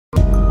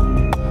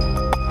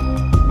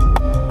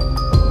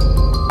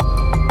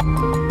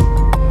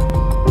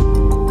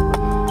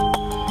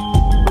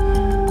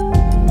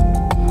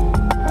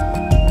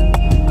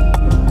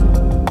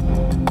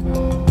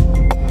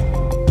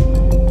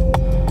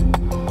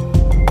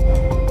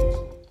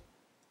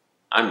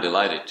I'm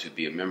delighted to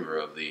be a member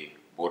of the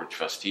Board of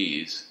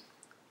Trustees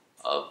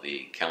of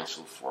the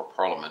Council for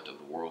Parliament of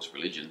the World's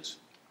Religions.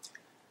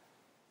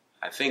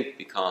 I think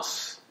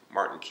because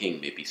Martin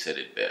King maybe said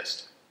it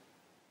best.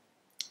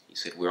 He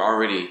said, we're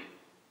already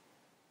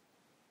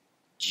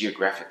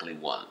geographically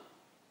one.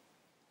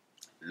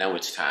 Now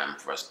it's time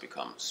for us to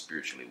become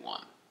spiritually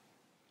one.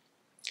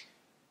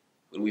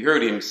 When we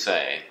heard him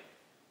say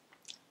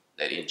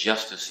that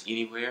injustice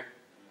anywhere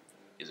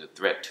is a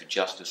threat to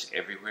justice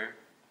everywhere,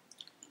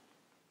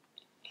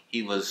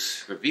 he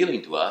was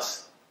revealing to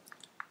us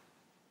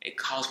a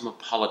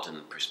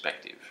cosmopolitan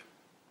perspective.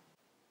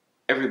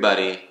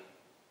 Everybody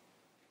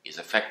is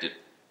affected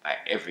by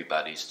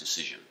everybody's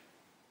decision.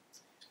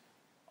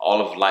 All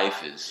of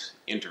life is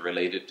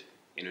interrelated,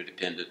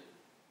 interdependent,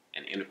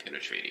 and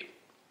interpenetrating.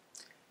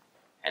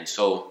 And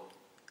so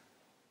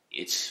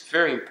it's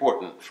very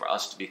important for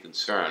us to be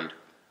concerned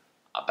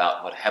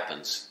about what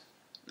happens,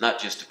 not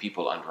just to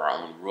people under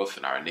our own roof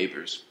and our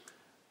neighbors,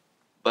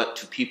 but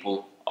to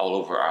people all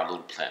over our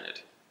little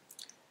planet.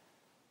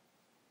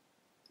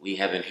 We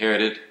have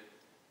inherited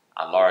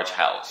a large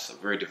house, a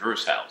very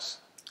diverse house,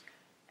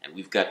 and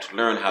we've got to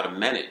learn how to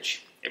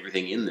manage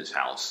everything in this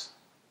house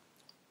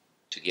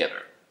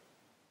together.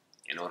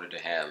 In order to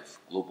have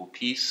global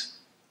peace,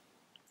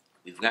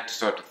 we've got to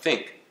start to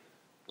think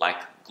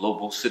like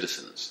global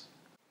citizens.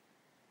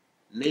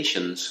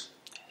 Nations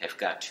have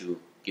got to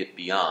get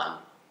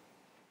beyond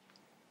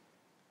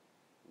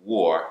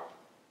war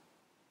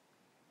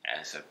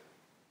as a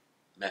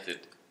method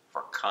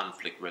for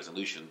conflict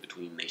resolution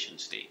between nation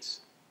states.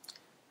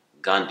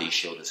 Gandhi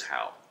showed us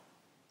how.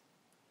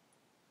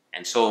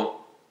 And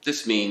so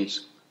this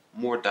means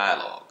more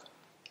dialogue.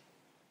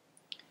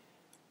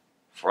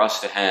 For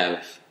us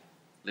to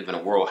live in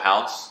a world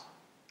house,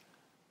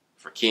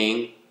 for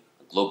King,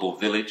 a global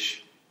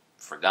village,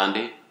 for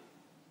Gandhi,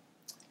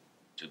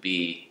 to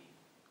be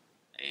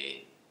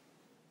a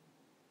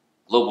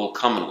global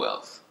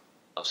commonwealth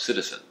of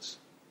citizens,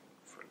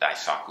 for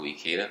Daisaku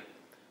Ikeda,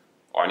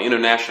 or an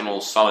international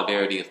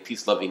solidarity of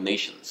peace-loving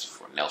nations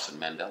for Nelson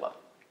Mandela.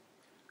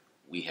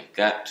 We have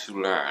got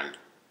to learn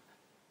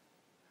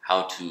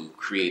how to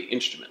create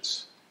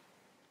instruments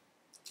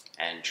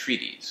and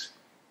treaties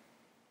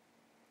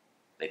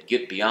that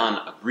get beyond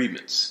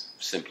agreements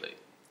simply,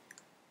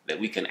 that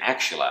we can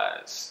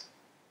actualize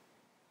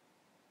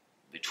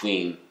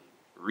between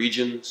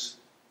regions,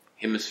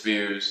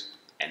 hemispheres,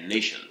 and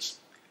nations,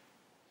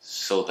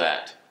 so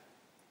that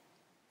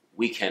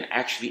we can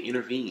actually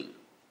intervene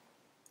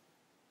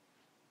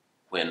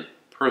when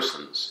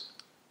persons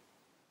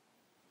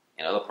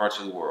in other parts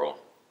of the world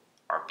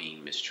are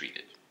being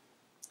mistreated.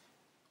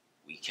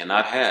 We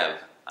cannot have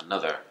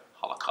another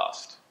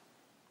Holocaust,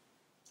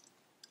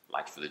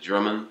 like for the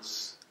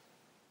Germans,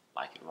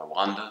 like in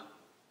Rwanda.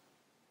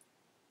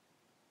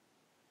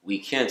 We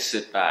can't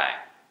sit by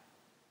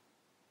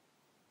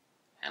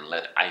and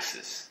let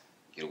ISIS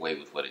get away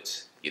with what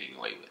it's getting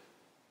away with.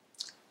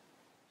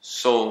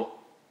 So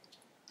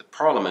the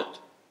Parliament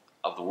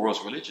of the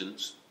World's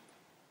Religions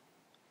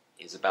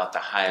is about the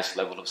highest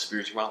level of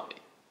spirituality,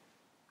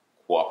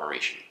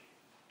 cooperation,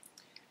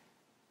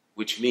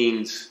 which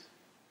means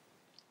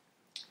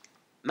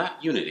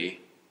not unity,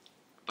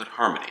 but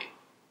harmony.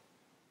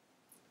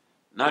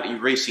 Not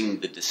erasing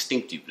the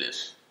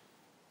distinctiveness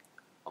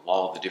of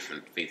all the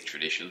different faith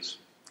traditions,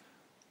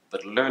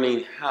 but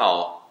learning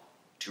how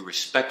to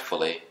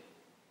respectfully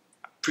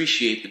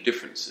appreciate the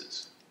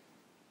differences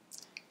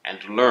and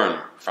to learn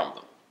from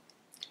them.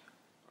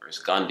 Or as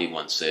Gandhi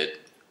once said,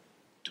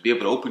 to be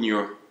able to open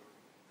the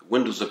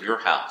windows of your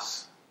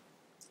house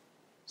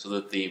so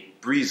that the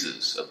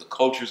breezes of the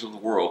cultures of the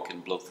world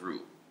can blow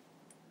through,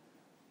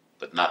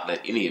 but not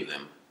let any of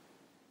them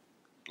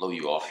blow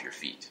you off your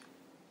feet.